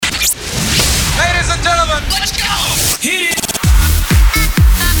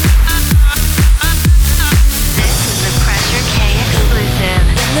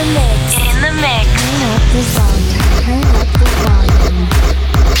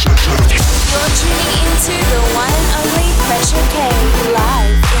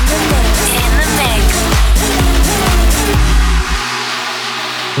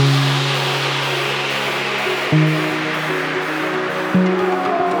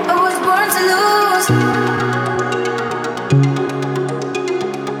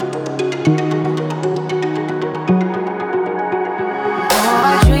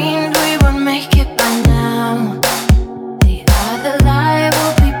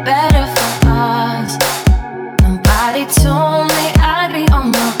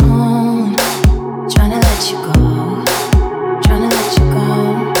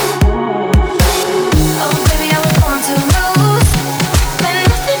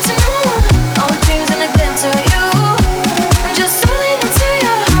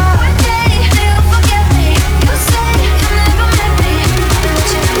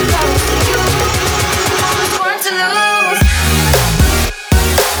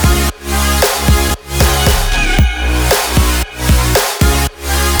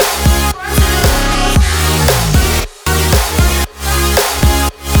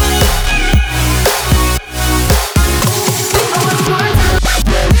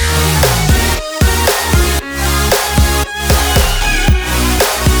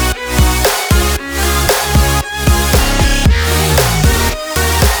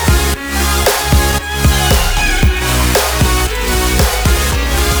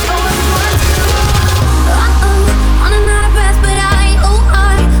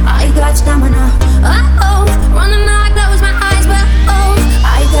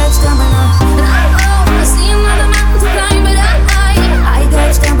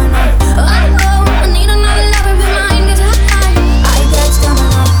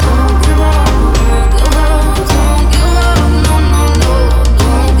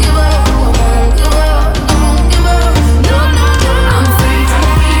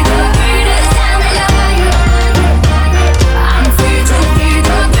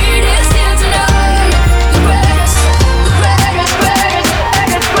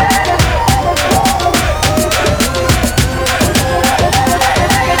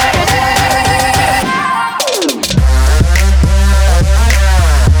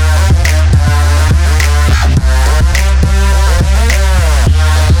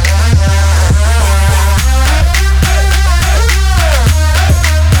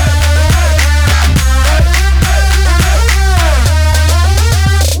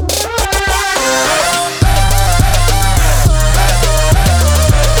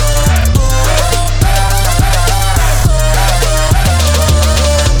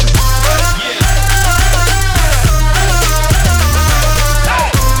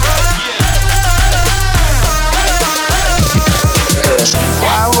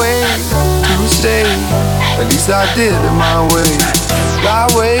At least I did it my way.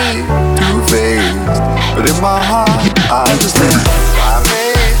 Got way too fast, but in my heart I understand. I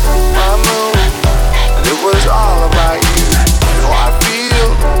made my move, and it was all about you. Now I feel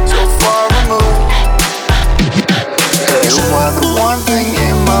so far removed. You were the one thing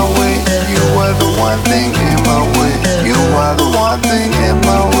in my way. You were the one thing in my way. You were the one thing in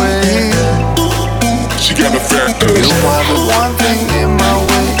my way. She got a fat ass. You were the one thing in my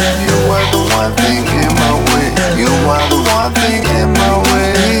way. You were the one thing in my way. You were the one thing in my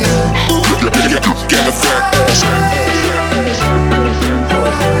way. Got a fat ass.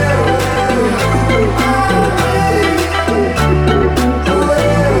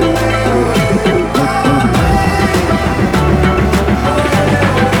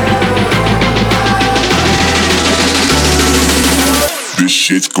 This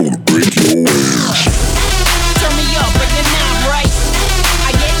shit's gonna break your ass. Turn me up, break the knob right.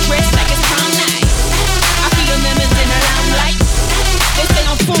 I get dressed like it's prom night. I feel lemons in the limelight. They say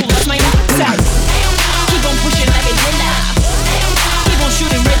I'm full, that's my appetite. Keep on pushing like a dealer. Keep on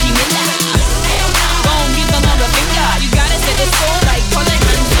shooting Reggie Miller. Gon' give them all the finger. You gotta set the soul like Colin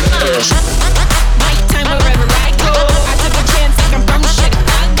Hansen. My time wherever I go. I took a chance like I'm from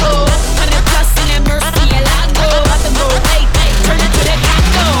Chicago. 100 plus in that Mercy and Lago. About to go, hey, turn it to the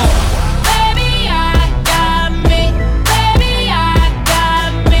Congo. Baby, I got me. Baby, I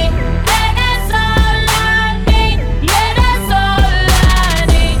got me. Yeah, that's all I need. Yeah, that's all I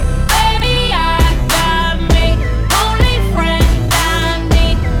need. Baby, I got me. Only friend I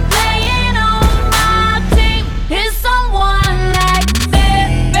need. Playing on my team is someone like that.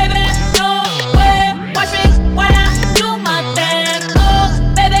 Baby, no way. Watch me when I do my thing. Oh,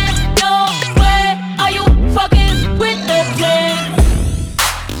 baby, no way. Are you fucking with the plan?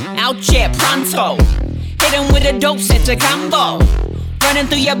 Out here, pronto. Hit him with a dope, set a combo. Running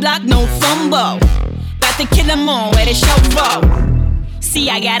through your block, no fumble. About to kill them all at a show for. See,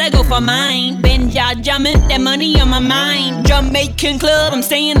 I gotta go for mine. Been y'all jumping, that money on my mind. Jamaican club, I'm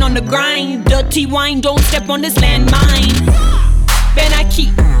staying on the grind. Dirty wine, don't step on this landmine. Ben, I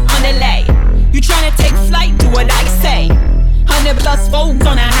keep on the lay. You tryna take flight, do what I say. 100 plus folks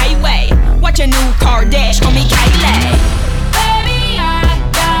on the highway. Watch Watch a new car dash, call me Kylie. Baby, I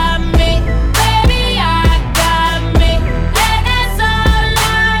got me. Baby, I got me. Yeah, that's all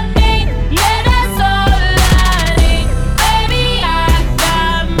I need. Yeah, that's all I need. Baby, I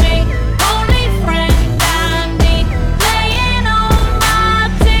got me. Only friend I need. Playing on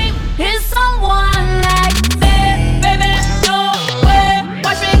my team is someone like me. Baby, no way.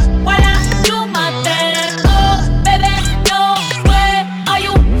 Watch me while I do my thing. Oh, baby, no way. Are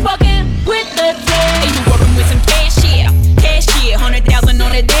you fucking with the thing? Hey, you working with some cash, yeah. Cash, yeah. 100,000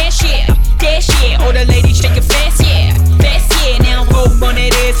 on the dash, yeah. Dash, yeah. All the ladies shaking fast, yeah. Fast, yeah. Now roll on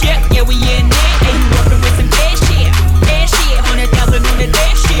that ass, yeah. Yeah, we in there. Hey, you working with some cash, yeah. Cash, yeah. 100,000 on the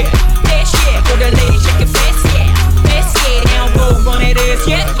dash, yeah. Dash, yeah. All the ladies shaking fast, yeah. Fast, yeah. Now roll on that ass,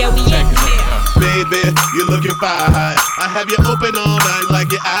 yeah. Yeah, we in there. Baby, you're looking fine. I have you open all night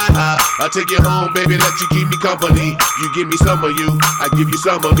like your eye. I'll take you home, baby, let you keep me company. You give me some of you, I give you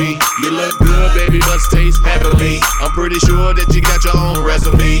some of me. You look good, baby, must taste heavenly. I'm pretty sure that you got your own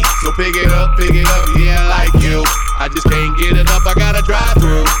recipe. So pick it up, yeah, I like you. I just can't get enough, I gotta drive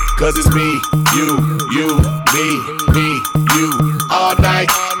through. Cause it's me, you, me, you. All night,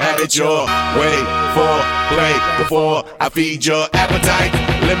 have it your way. For play before I feed your appetite.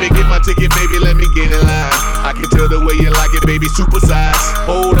 Let me get my ticket, baby, let me get in line. I can tell the way you like it, baby, supersize.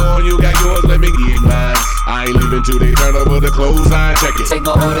 Hold on, you got yours, let me get mine. I ain't leaving till they turn over the clothesline, check it. Take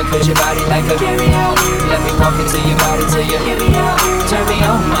my order, cause your body like a carry-out. Let me walk into your body till you hear me out. Turn me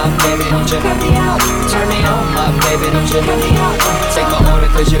on, my baby, don't you cut me out. Turn me on, my baby, don't you cut me out. Take my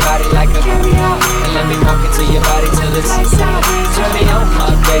order, cause your body like a carry-out. And let me walk into your body till it's lights out. Turn me on,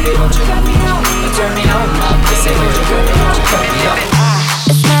 my baby, don't you cut me out. Turn me on, my baby, don't you cut me out.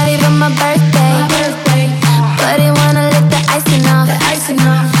 It's not even my birthday, but he wanna lick the icing off.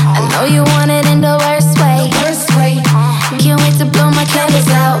 I know you want it in the worst way. Can't wait to blow my candles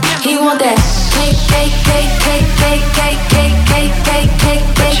out. He want that cake.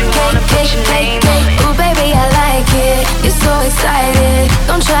 Ooh, baby, I like it. You're so excited.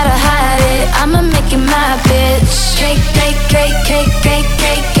 Don't try to hide it. I'ma make it my bitch. Cake.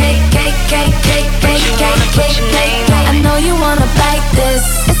 I know you wanna bite this.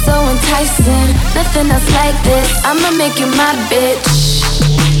 It's so enticing. Nothing else like this. I'ma make you my bitch.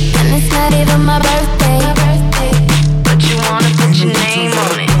 And it's not even my birthday, but you wanna put your name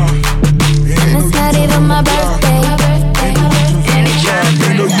on it. And it's not even my birthday, and it's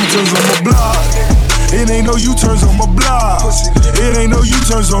Ain't no U-turns on my block. It ain't no U-turns on my block. It ain't no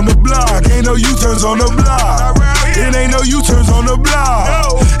U-turns on the block. Ain't no U-turns on the block. It ain't no U-turns on the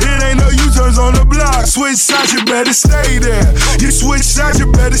block. It ain't no U-turns on the block. Switch sides, you better stay there. You switch sides,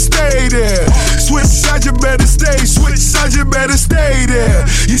 you better stay there. Switch sides, you better stay. Switch sides, you better stay there.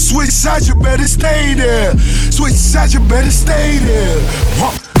 You switch sides, you better stay there. Switch sides, you better stay there.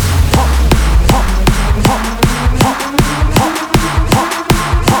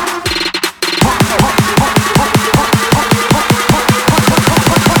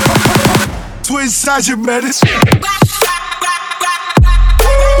 Switch sides, you better stay.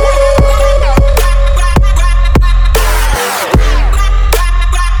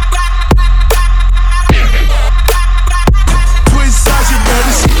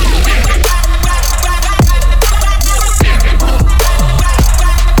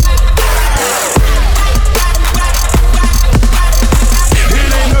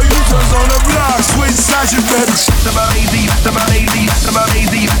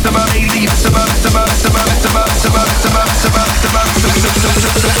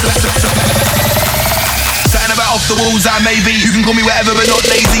 Off the walls, I may be. You can call me whatever, but not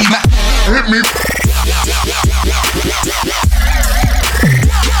lazy. Hit me.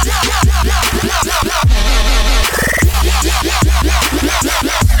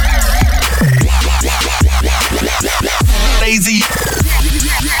 Lazy.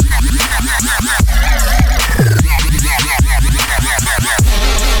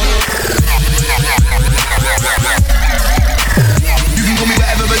 You can call me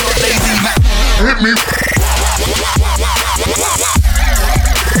whatever, but not lazy. Hit me.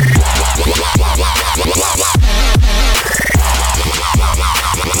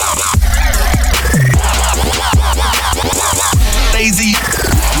 Lazy.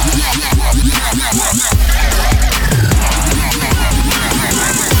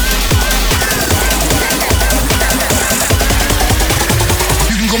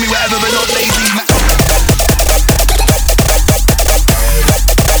 You can call me whatever, but not lazy.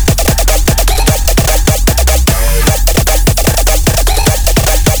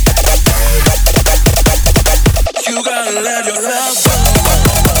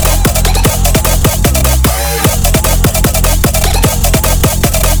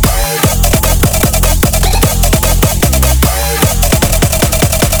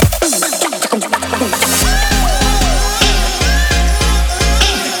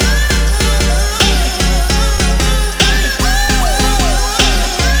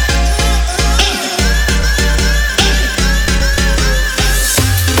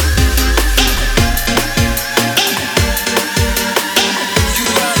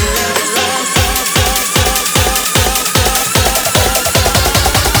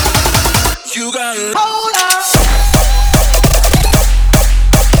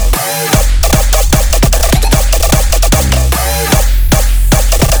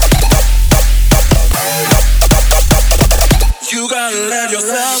 love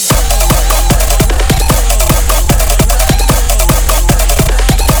yourself.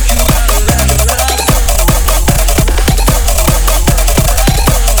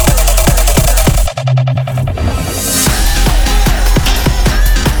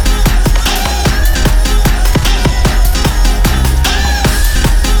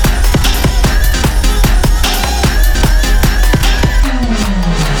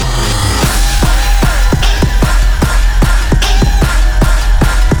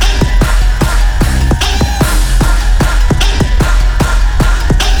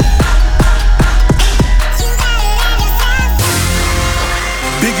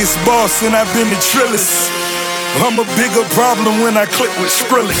 Boss and I've been the trillest. I'm a bigger problem when I click with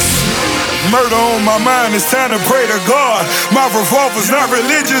Skrillex. Murder on my mind, it's time to pray to God. My revolver's not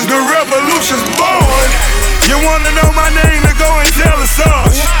religious, the revolution's born. You wanna know my name, to go and tell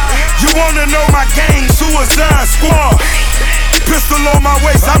Assange. You wanna know my gang, Suicide Squad. Pistol on my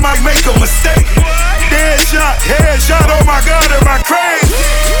waist, I might make a mistake. Headshot, oh my God, am I crazy?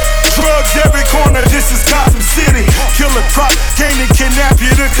 Drugs every corner, this is Gotham City. Killer Croc came to kidnap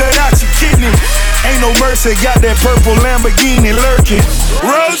you to cut out your kidney. Ain't no mercy, got that purple Lamborghini lurking.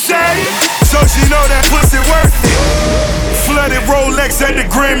 Rose, so she know that pussy worth it. Flooded Rolex at the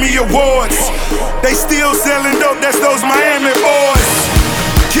Grammy Awards. They still selling dope, that's those Miami boys.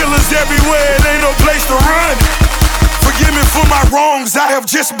 Killers everywhere, it ain't no place to run. Forgive me for my wrongs, I have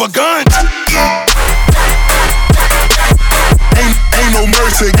just begun. Ain't no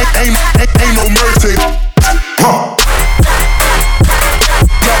mercy, ain't no mercy.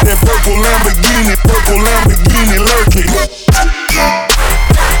 Got that purple Lamborghini lurking.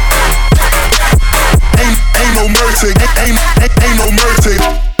 Ain't no mercy, ain't no mercy.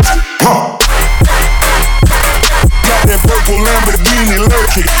 Got that purple Lamborghini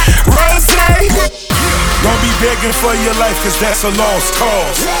lurking. Rose, don't be begging for your life, cause that's a lost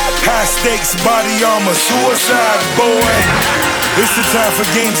cause. High stakes, body armor, suicide, boy. It's the time for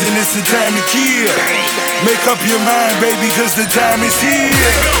games and it's the time to kill. Make up your mind, baby, cause the time is here.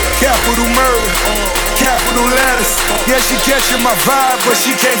 Capital murder, capital letters. Yeah, she catching my vibe, but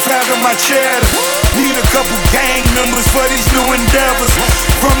she can't fathom my cheddar. Need a couple gang members for these new endeavors.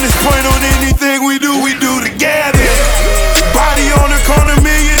 From this point on, anything we do together. Body on the corner,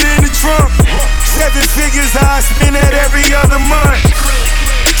 million in the trunk. 7 figures I spend that every other month.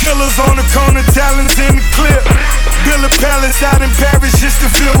 Killers on the corner, talents in the clip. Build a palace out in Paris just to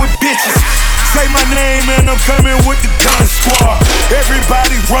fill with bitches. Say my name and I'm coming with the gun squad.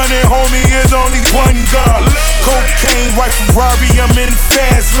 Everybody running, homie, is only one God. Cocaine, white Ferrari, I'm in the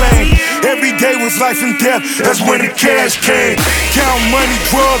fast lane. Every day was life and death, that's when the cash came. Count money,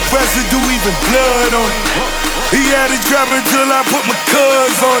 drug residue, even blood on it. He had it dropping till I put my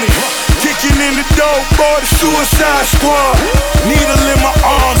cuz on it. Kicking in the door, boy, the Suicide Squad. Needle in my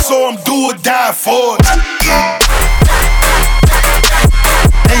arm, so I'm do or die for it.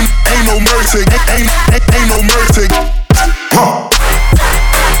 Ain't no mercy, ain't no mercy.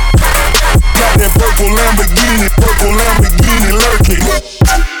 Got that purple Lamborghini lurking.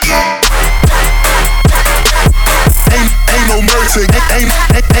 Ain't no mercy,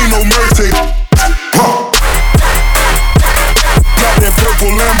 ain't no mercy. Got that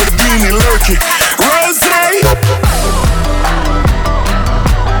purple Lamborghini lurking. Rose.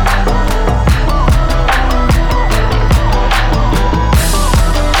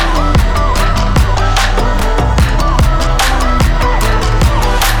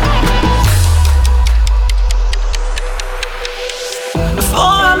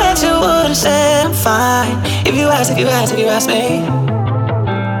 Said I'm fine. If you ask me.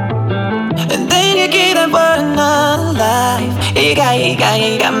 And then you gave that word another life. Yeah, you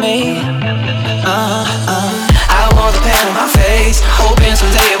got me. I wore the pain on my face, hoping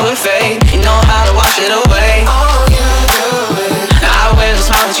someday it would fade. You know how to wash it away. Oh, you do it. Now I wear the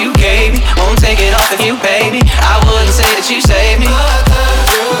smile that you gave me. Won't take it off if you pay me. I wouldn't say that you saved me.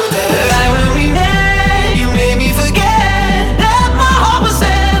 Like when we met, you made me forget that my heart was ever.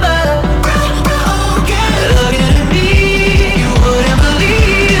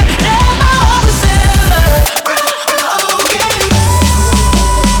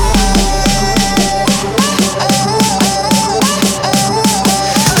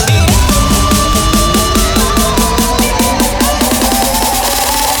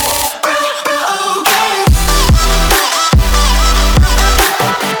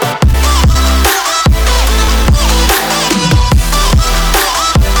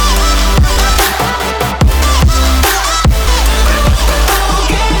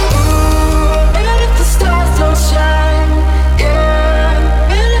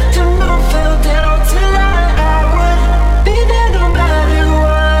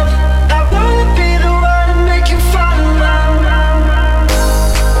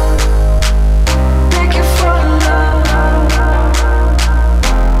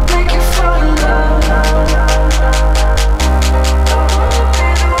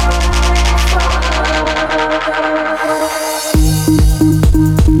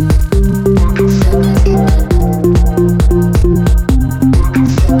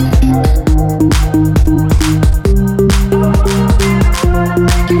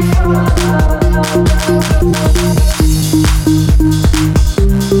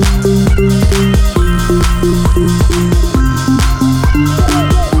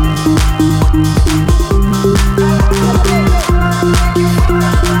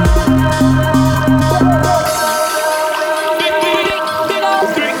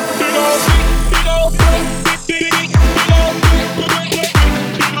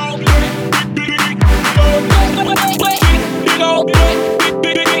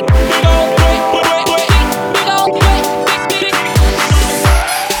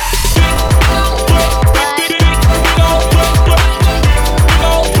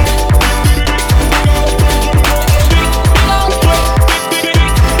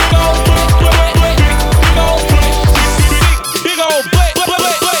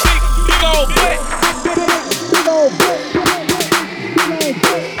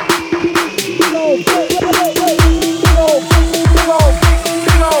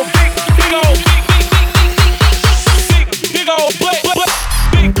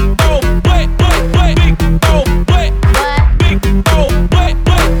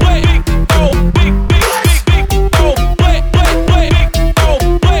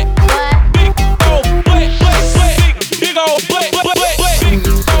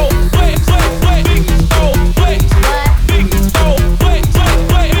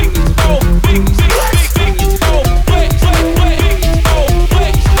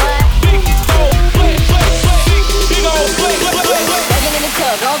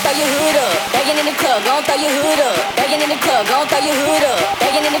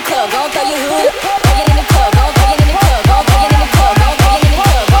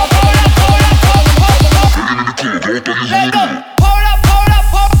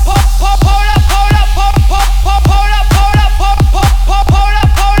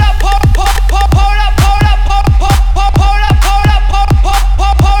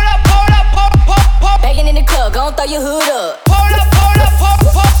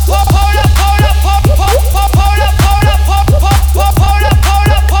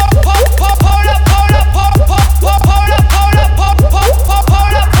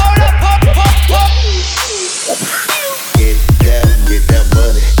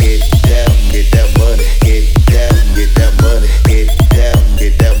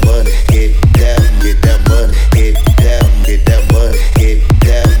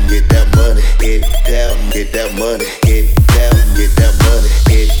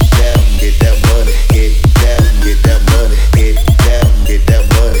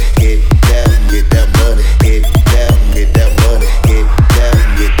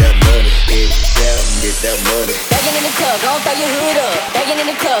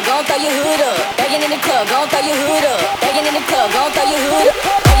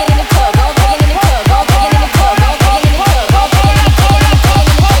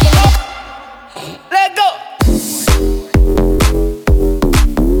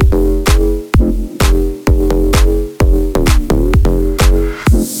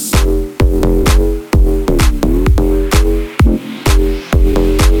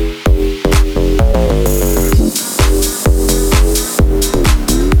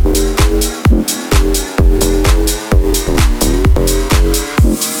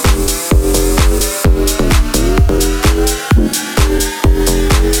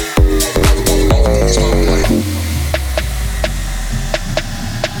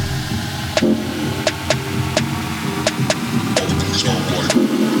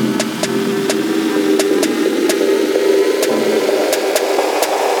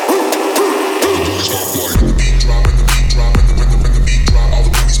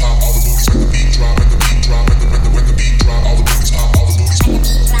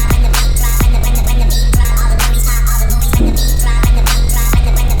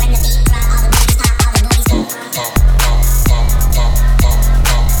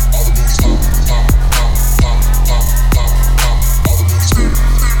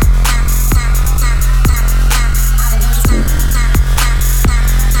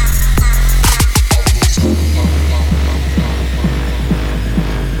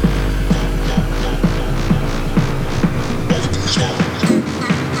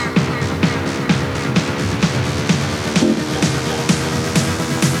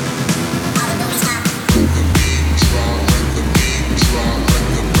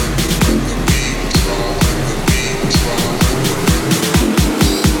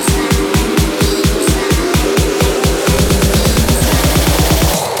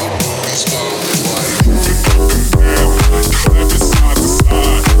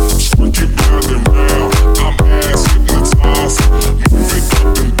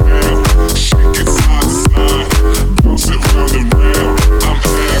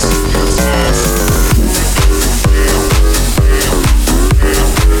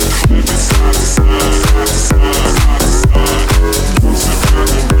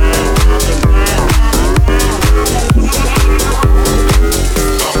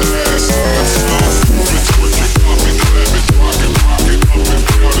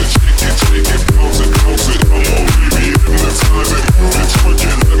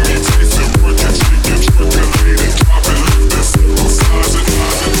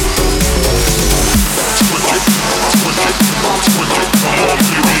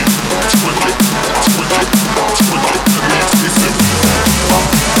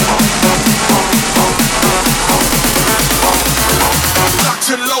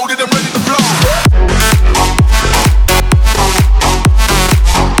 and loaded and ready to blow.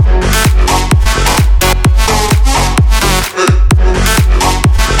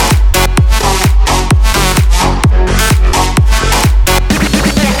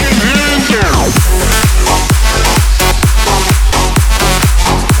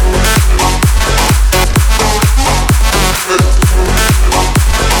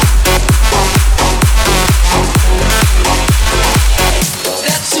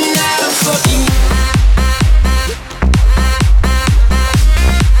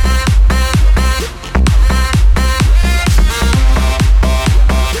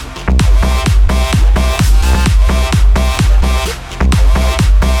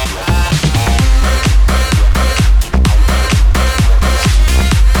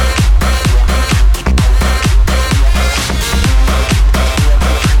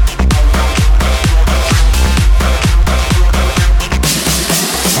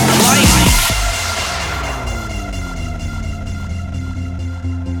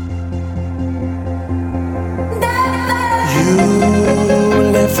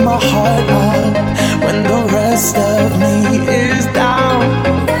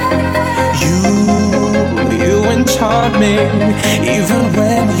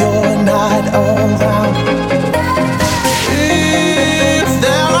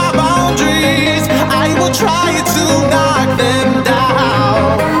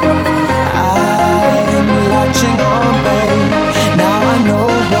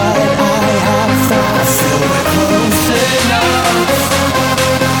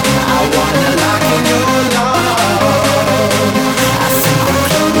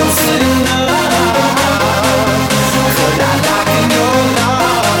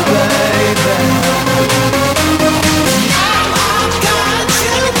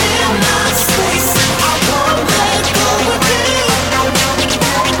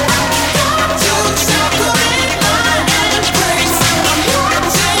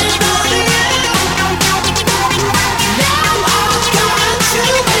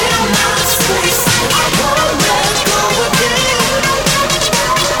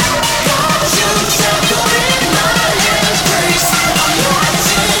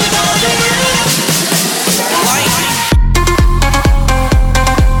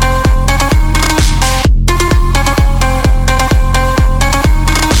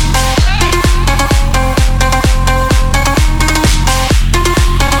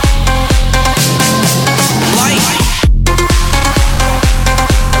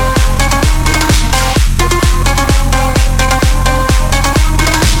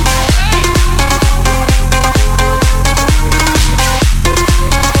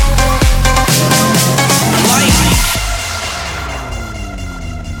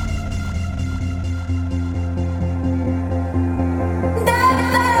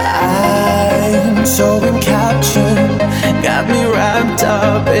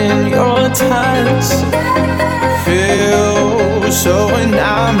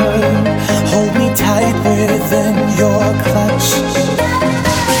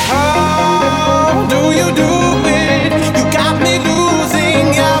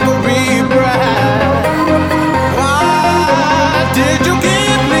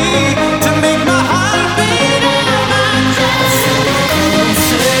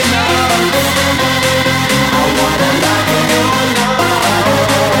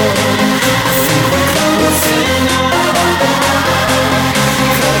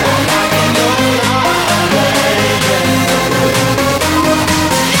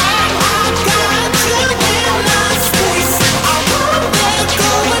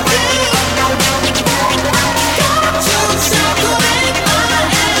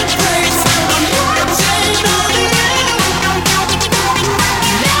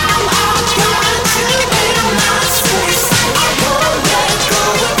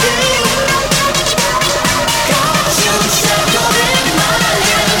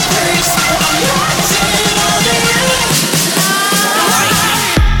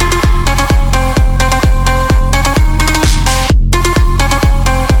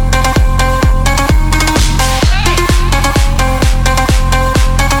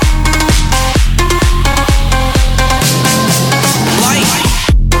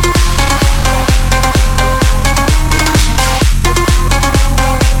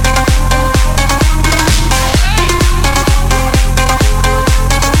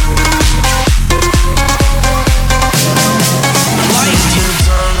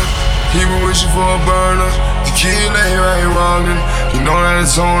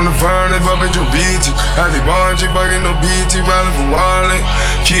 it's on the furnace, up at your beach. I think one chick fucking no BT, riding for wallet.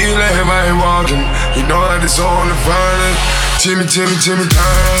 Kill everybody walking, you know that it's on the furnace. Timmy Turner.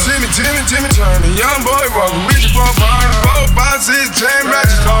 Young boy walking with you for a party. 4, 5, 6 chain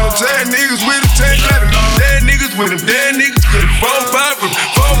matches on them. 10 niggas with them, 10 clapping. Dead niggas with them, dead niggas get them. 4, 5,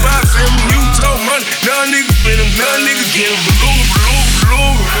 7, you told money. None niggas with them, none niggas get them.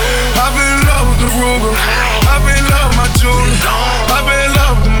 Blue. I've been in love with the Ruger. I've been in love with my jewelry. I've been in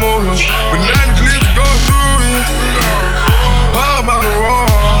love with the motor. But now the clips go through it. All about the war.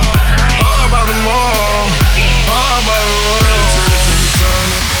 All about the mall. All about the war.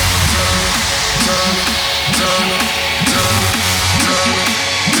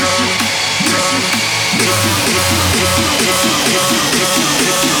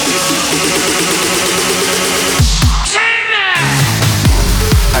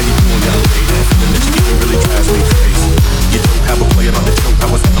 How you doing, young lady? Feeling that you even really drives me crazy. You don't have a play about the joke.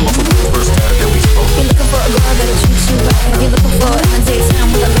 I was at the local the first time that we spoke. You're looking for a girl that'll treat you right. You're looking for it in the daytime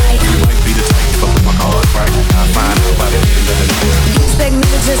with a light. You might be the type to fuck with my cards right. I'll find out about it in the night. You expect me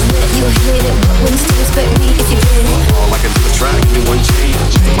to just let you hit it, but wouldn't still respect me if you did it. All I can do is try, give me one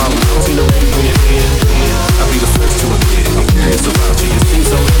chance. The problem is I don't see the ring on your hand. I'll be the first to admit it. I'm curious about you. You seem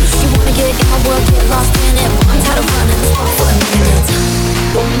so loose. You wanna get in my world, get lost in it. Well, I'm tired of running for a minute.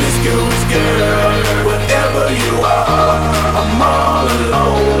 Promiscuous girl, whatever you are, I'm all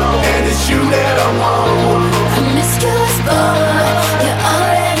alone, and it's you that I want. Promiscuous boy, you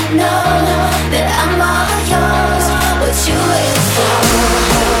already know that I'm all yours. What you waiting for?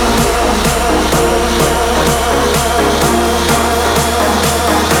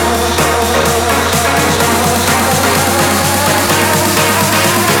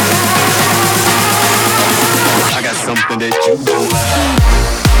 I got something that you don't like.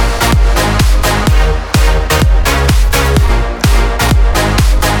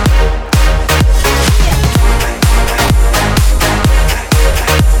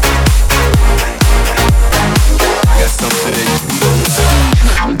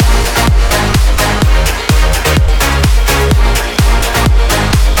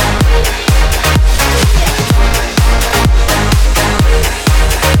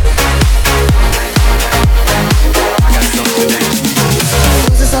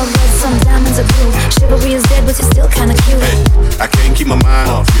 Chivalry is dead, but you're still kinda cute. I can't keep my mind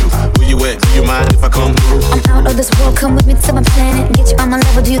off you. Where you at? Do you mind if I come through? I'm out of this world, come with me to my planet. Get you on my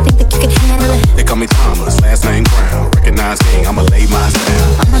level, do you think that you can handle it? They call me Thomas, last name Brown. Recognize me, I'ma lay mine down.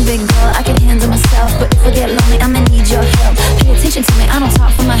 I'm a big girl, I can handle myself. But if I get lonely, I'ma need your help. Pay attention to me, I don't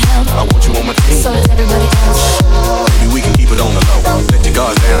talk for my health. I want you on my team. So does everybody else. Maybe we can keep it on the low. Let your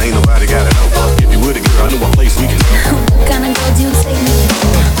guards down, ain't nobody gotta know. If you were the girl, I knew a place we can go. What kind of girl do you take me to?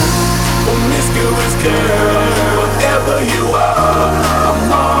 Promiscuous girl, whatever you are,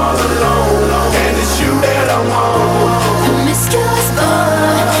 I'm all alone, and it's you that I want. Promiscuous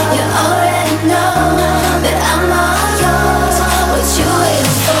boy, you already know that I'm all yours. What you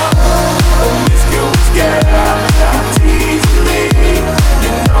waiting for? Promiscuous girl, you tease me.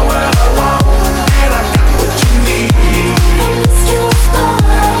 You know what I want, and I got what you need. Promiscuous boy,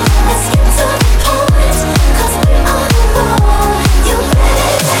 let's get to the point, 'cause we're on the road. You better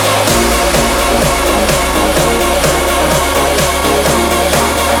take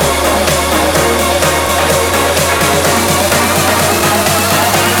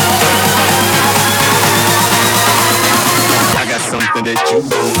I got something that you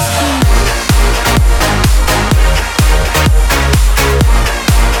don't like.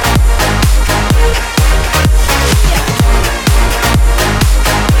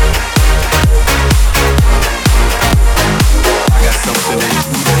 I got something that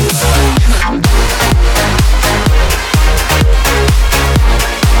you don't like.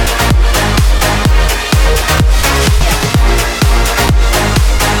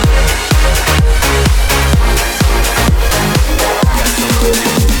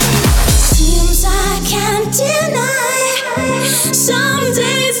 Seems I can't deny. Some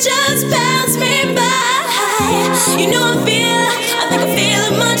days just pass me by. You know I think I'm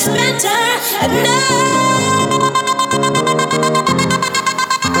feeling much better at night.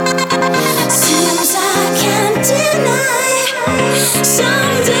 Seems I can't deny.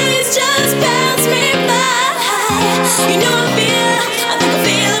 Some days just pass me by. You know I think I'm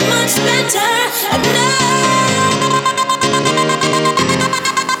feeling much better at night.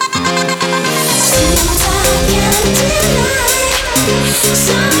 Seems I can't deny.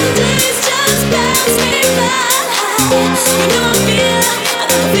 Some days just pass me by. You know I think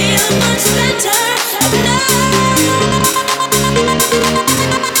I'm feeling much better at night.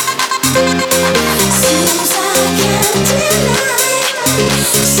 Seems I can't deny.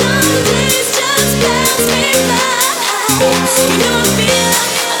 Some days just pass me by. You know I think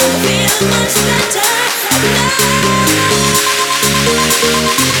I'm feeling much better at night.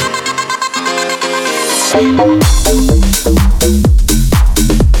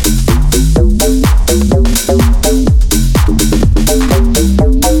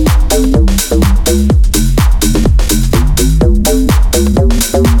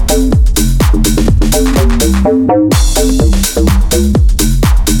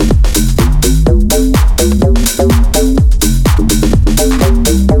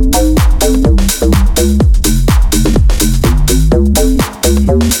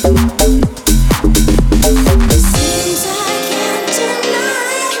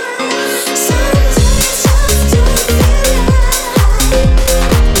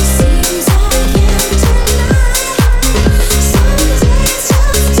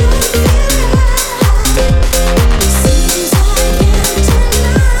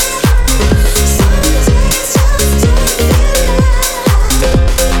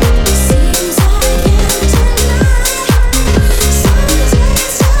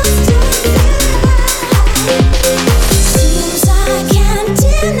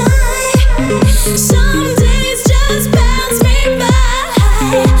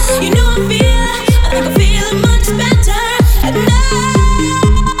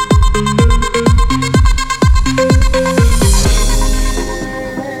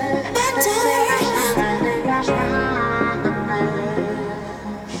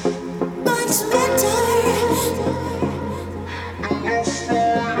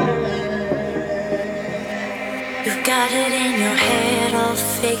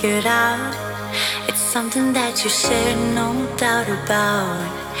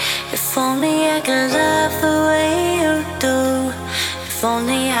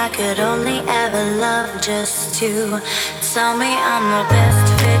 Tell me I'm the best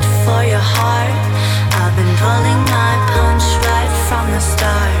fit for your heart. I've been pulling my punch right from the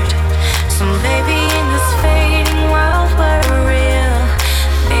start. So baby, in this fading world we're real.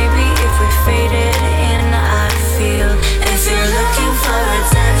 Maybe if we faded in, I'd feel. If you're looking for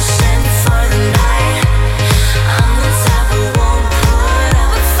attention for the night, I'm the type who won't put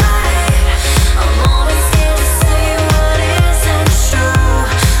up a fight. I'm always scared to say what isn't true.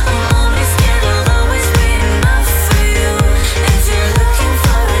 I'm only scared of always being enough for you. If you're looking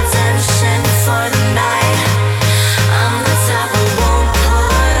for attention for the night, I'm the type who won't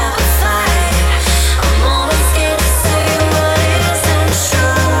put up a fight. I'm always scared to say what isn't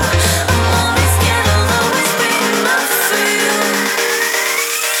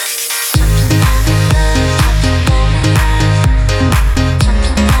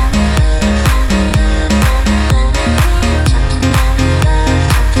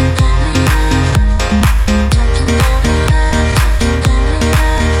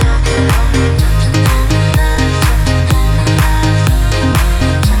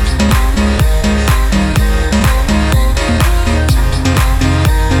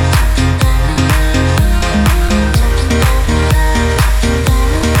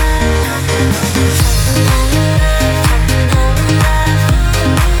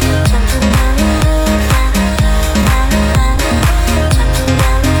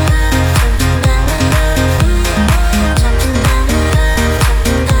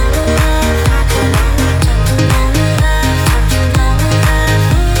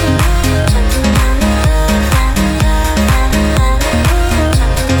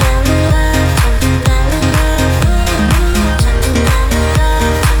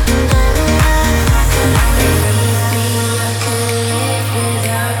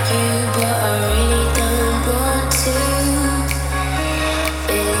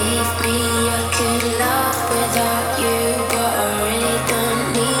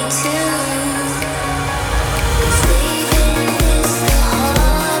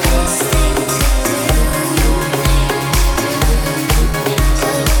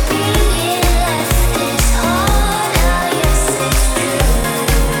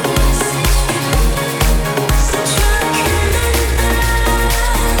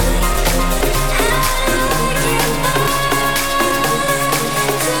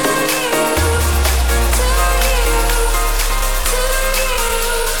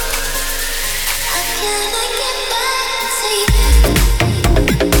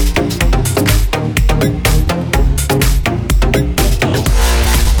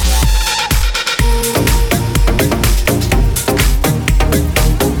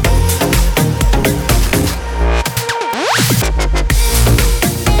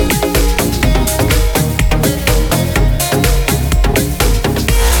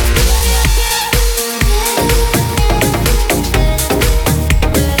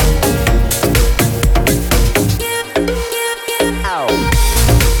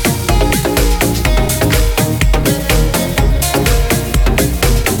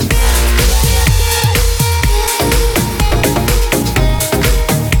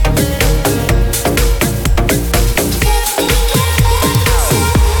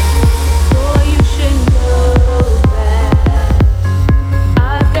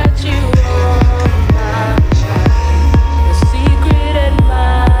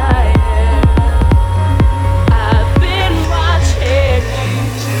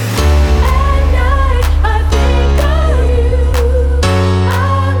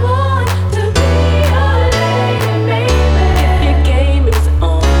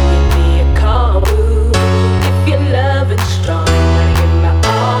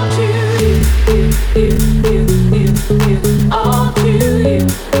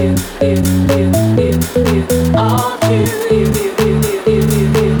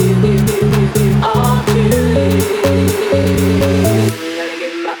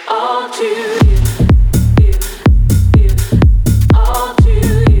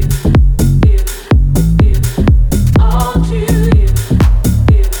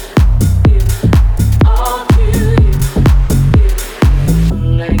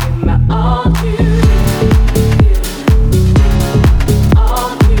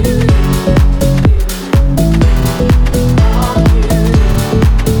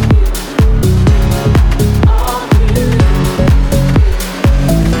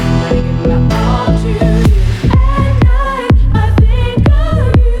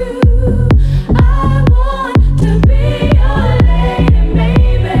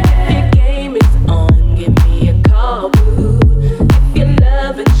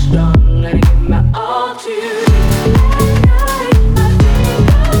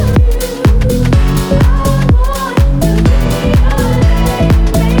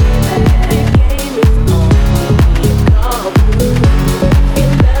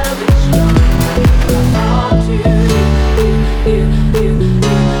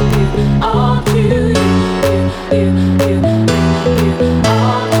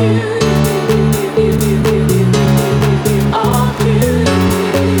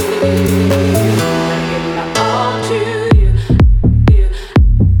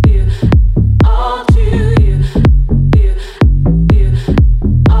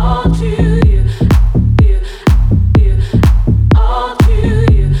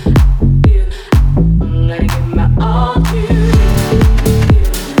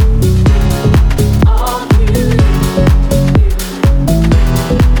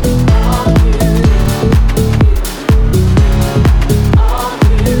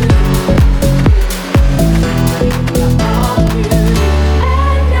on you.